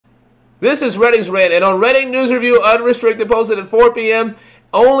This is Redding's Rant, and on Redding News Review Unrestricted, posted at 4 p.m.,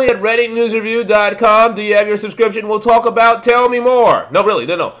 only at ReddingNewsReview.com. Do you have your subscription? We'll talk about Tell Me More. No, really,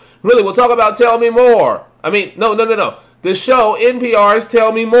 no. Really, we'll talk about Tell Me More. No. The show, NPR's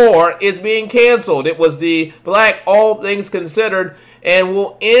Tell Me More, is being canceled. It was the Black All Things Considered and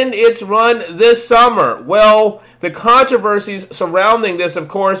will end its run this summer. Well, the controversies surrounding this, of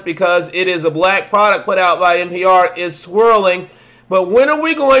course, because it is a black product put out by NPR, is swirling. But when are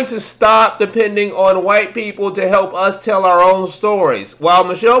we going to stop depending on white people to help us tell our own stories? While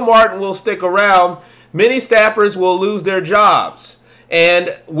Michel Martin will stick around, many staffers will lose their jobs.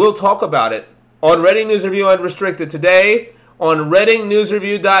 And we'll talk about it on Redding News Review Unrestricted today on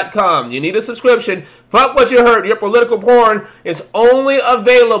ReddingNewsReview.com. You need a subscription. Fuck what you heard. Your political porn is only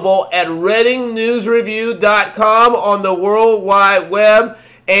available at ReddingNewsReview.com on the World Wide Web.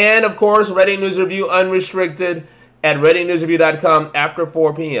 And, of course, Redding News Review Unrestricted at ReddingNewsReview.com after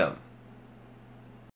 4 p.m.